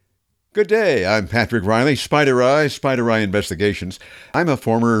Good day. I'm Patrick Riley, Spider Eye Investigations. I'm a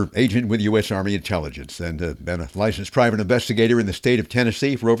former agent with U.S. Army Intelligence and been a licensed private investigator in the state of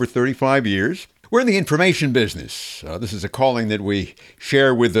Tennessee for over 35 years. We're in the information business. This is a calling that we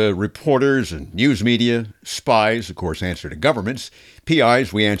share with reporters and news media. Spies, of course, answer to governments.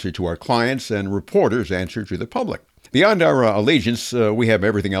 PIs, we answer to our clients, and reporters answer to the public. Beyond our allegiance, we have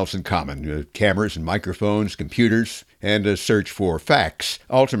everything else in common. Cameras and microphones, computers, and a search for facts.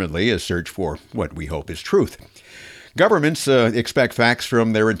 Ultimately, a search for what we hope is truth. Governments expect facts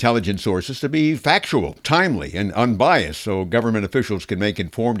from their intelligence sources to be factual, timely, and unbiased, so government officials can make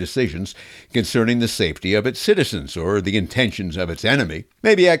informed decisions concerning the safety of its citizens or the intentions of its enemy.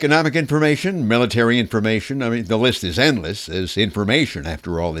 Maybe economic information, military information. The list is endless, as information,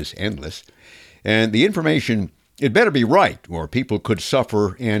 after all, is endless. And the information, it better be right, or people could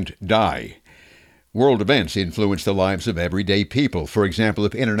suffer and die. World events influence the lives of everyday people. For example,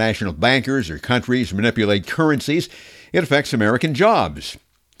 if international bankers or countries manipulate currencies, it affects American jobs.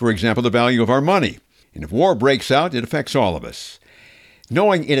 For example, the value of our money. And if war breaks out, it affects all of us.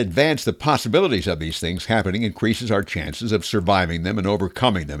 Knowing in advance the possibilities of these things happening increases our chances of surviving them and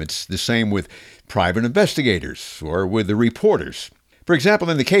overcoming them. It's the same with private investigators or with the reporters. For example,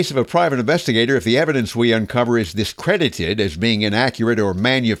 in the case of a private investigator, if the evidence we uncover is discredited as being inaccurate or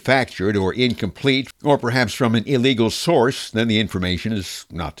manufactured or incomplete, or perhaps from an illegal source, then the information is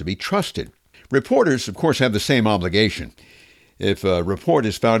not to be trusted. Reporters, of course, have the same obligation. If a report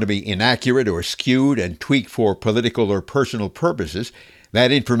is found to be inaccurate or skewed and tweaked for political or personal purposes,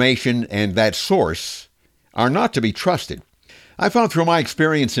 that information and that source are not to be trusted. I found through my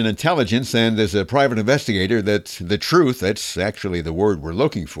experience in intelligence and as a private investigator that the truth, that's actually the word we're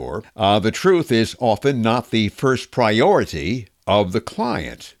looking for, the truth is often not the first priority of the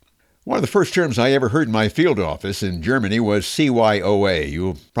client. One of the first terms I ever heard in my field office in Germany was CYOA.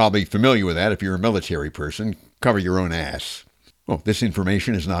 You're probably familiar with that if you're a military person. Cover your own ass. Well, this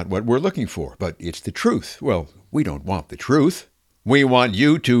information is not what we're looking for, but it's the truth. Well, we don't want the truth. We want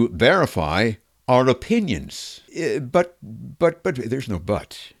you to verify our opinions. But there's no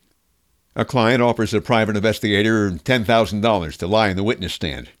but. A client offers a private investigator $10,000 to lie in the witness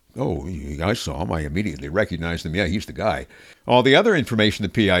stand. Oh, I saw him. I immediately recognized him. Yeah, he's the guy. All the other information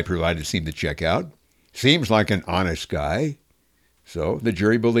the PI provided seemed to check out. Seems like an honest guy. So the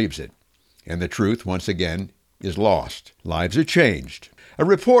jury believes it. And the truth, once again, is lost. Lives are changed. A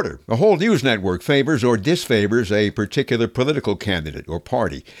reporter, a whole news network favors or disfavors a particular political candidate or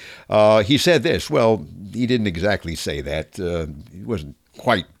party. He said this. Well, he didn't exactly say that. It wasn't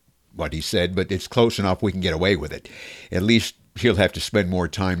quite what he said, but it's close enough we can get away with it. At least he'll have to spend more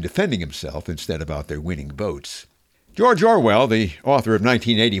time defending himself instead of out there winning votes. George Orwell, the author of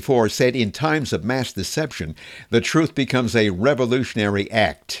 1984, said, "In times of mass deception, the truth becomes a revolutionary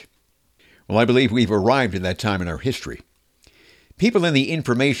act." Well, I believe we've arrived at that time in our history. People in the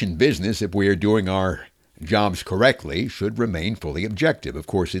information business, if we are doing our jobs correctly, should remain fully objective. Of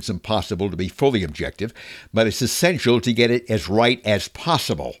course, it's impossible to be fully objective, but it's essential to get it as right as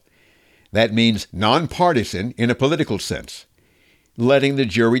possible. That means nonpartisan in a political sense, letting the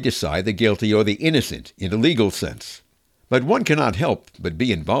jury decide the guilty or the innocent in a legal sense. But one cannot help but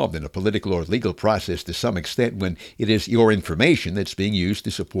be involved in a political or legal process to some extent when it is your information that's being used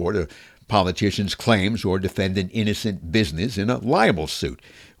to support a politician's claims or defend an innocent business in a libel suit,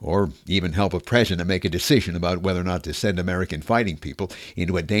 or even help a president make a decision about whether or not to send American fighting people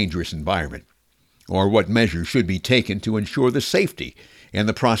into a dangerous environment, or what measures should be taken to ensure the safety and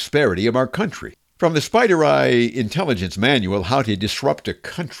the prosperity of our country. From the Spider Eye Intelligence Manual, How to Disrupt a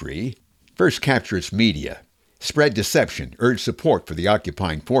Country, first capture its media, spread deception, urge support for the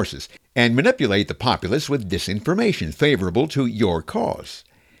occupying forces, and manipulate the populace with disinformation favorable to your cause.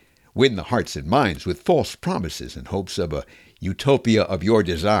 Win the hearts and minds with false promises and hopes of a utopia of your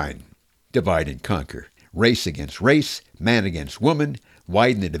design. Divide and conquer. Race against race, man against woman.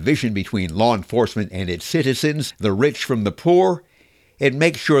 Widen the division between law enforcement and its citizens, the rich from the poor, and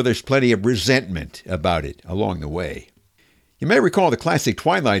make sure there's plenty of resentment about it along the way. You may recall the classic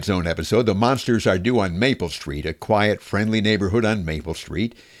Twilight Zone episode, The Monsters Are Due on Maple Street, a quiet, friendly neighborhood on Maple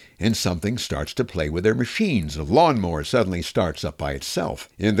Street, and something starts to play with their machines. A lawnmower suddenly starts up by itself,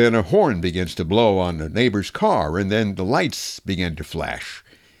 and then a horn begins to blow on a neighbor's car, and then the lights begin to flash.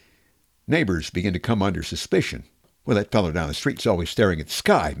 Neighbors begin to come under suspicion. Well, that fellow down the street's always staring at the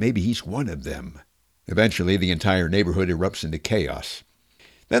sky. Maybe he's one of them. Eventually, the entire neighborhood erupts into chaos.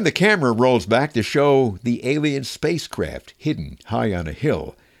 Then the camera rolls back to show the alien spacecraft hidden high on a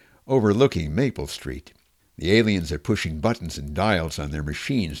hill overlooking Maple Street. The aliens are pushing buttons and dials on their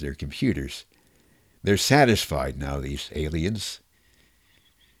machines, their computers. They're satisfied now, these aliens.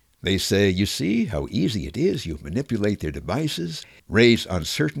 They say, you see how easy it is. You manipulate their devices, raise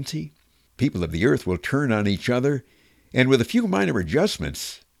uncertainty. People of the earth will turn on each other, and with a few minor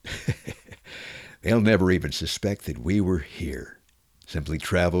adjustments, they'll never even suspect that we were here. Simply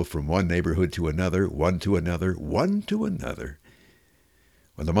travel from one neighborhood to another, one to another, one to another.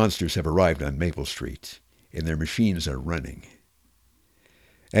 When the monsters have arrived on Maple Street, and their machines are running.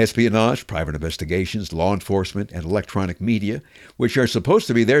 Espionage, private investigations, law enforcement, and electronic media, which are supposed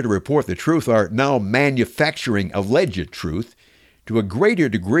to be there to report the truth, are now manufacturing alleged truth to a greater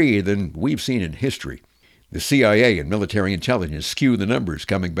degree than we've seen in history. The CIA and military intelligence skew the numbers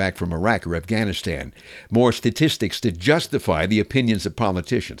coming back from Iraq or Afghanistan. More statistics to justify the opinions of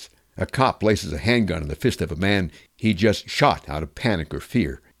politicians. A cop places a handgun in the fist of a man he just shot out of panic or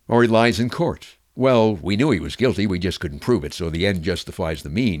fear. Or he lies in court. Well, we knew he was guilty, we just couldn't prove it, so the end justifies the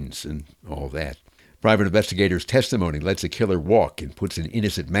means and all that. Private investigators' testimony lets a killer walk and puts an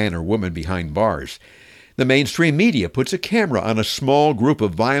innocent man or woman behind bars. The mainstream media puts a camera on a small group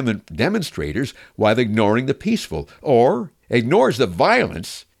of violent demonstrators while ignoring the peaceful, or ignores the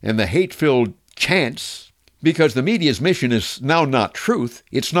violence and the hate-filled chants, because the media's mission is now not truth,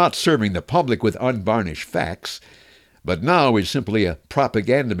 it's not serving the public with unvarnished facts, but now is simply a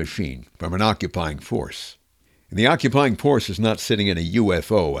propaganda machine from an occupying force. And the occupying force is not sitting in a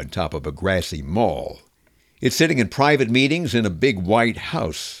UFO on top of a grassy mall. It's sitting in private meetings in a big white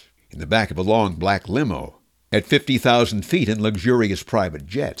house, in the back of a long black limo, at 50,000 feet in luxurious private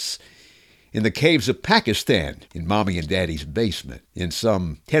jets, in the caves of Pakistan, in Mommy and Daddy's basement, in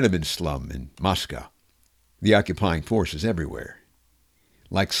some tenement slum in Moscow. The occupying force is everywhere.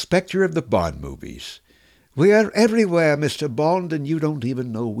 Like Spectre of the Bond movies. We are everywhere, Mr. Bond, and you don't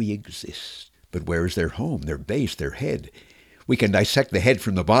even know we exist. But where is their home, their base, their head? We can dissect the head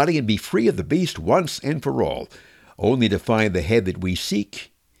from the body and be free of the beast once and for all, only to find the head that we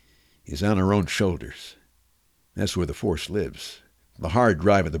seek is on our own shoulders. That's where the force lives, the hard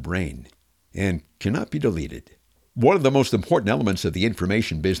drive of the brain, and cannot be deleted. One of the most important elements of the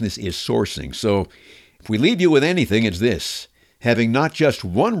information business is sourcing. So if we leave you with anything, it's this: having not just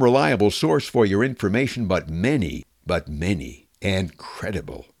one reliable source for your information, but many, and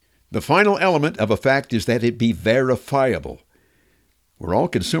credible. The final element of a fact is that it be verifiable. We're all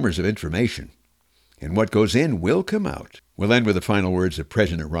consumers of information, and what goes in will come out. We'll end with the final words of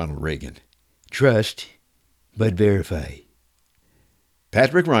President Ronald Reagan. Trust, but verify.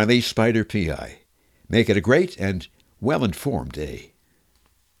 Patrick Riley, Spider PI. Make it a great and well-informed day.